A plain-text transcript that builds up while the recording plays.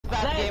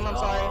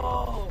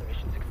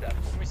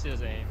see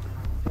his aim.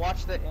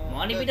 Watch the aim.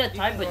 Want to be the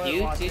type of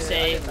dude to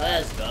say,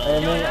 let's go.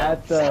 Aiming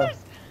at the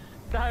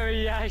That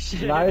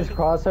reaction. nice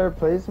crosshair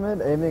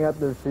placement, aiming at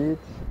their feet.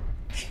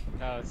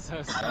 No, it's so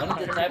Want smart.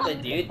 the type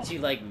of dude to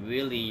like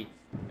really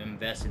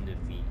invest in the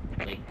feet,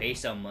 like pay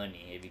some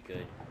money if you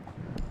could.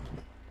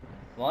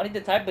 Want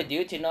the type of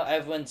dude to know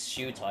everyone's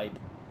shoe type.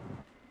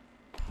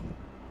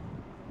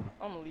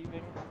 I'm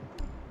leaving.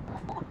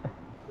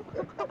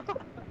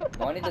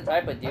 Want the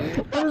type of dude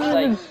What to is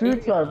like, even shoe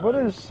type? What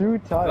is shoe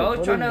type? bro,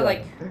 What trying is to that?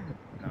 like,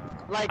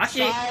 Like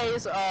actually,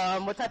 size,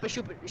 what type of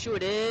shoe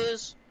it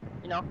is,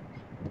 you know.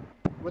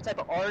 What type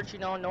of arch, you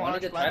know, no want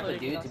arch. the type of you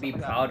dude know, to be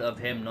stuff like proud of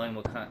him knowing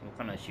what kind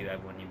of shoe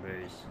everyone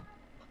wears.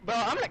 that. Bro,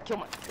 I'm gonna kill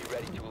my. Be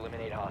ready to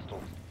eliminate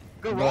hostiles.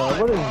 Bro,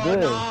 what is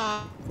this?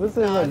 Nah. This is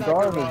Nah, a not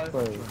garbage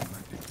garage. place.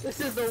 This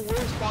is the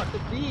worst spot to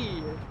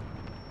be.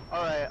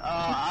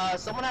 Alright,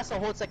 someone has to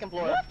hold second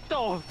floor. What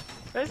the?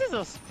 This is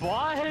a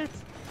spot?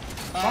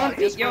 Spawn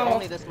Just peek, for yo.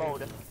 only this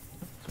mode.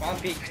 Spawn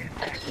peek.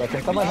 Like,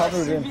 can someone help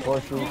me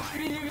reinforce these?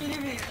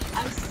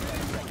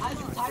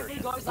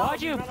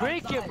 Why'd you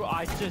break it, bro?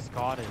 I just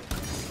got it.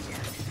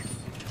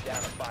 Down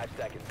to 5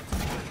 seconds.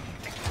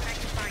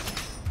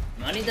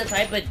 Money the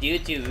type of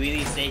dude to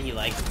really say he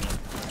likes me.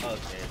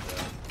 Okay, bro.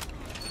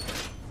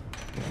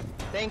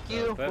 Thank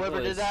you, Purple whoever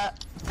did is-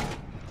 that.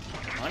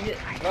 Money,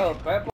 bro, purple.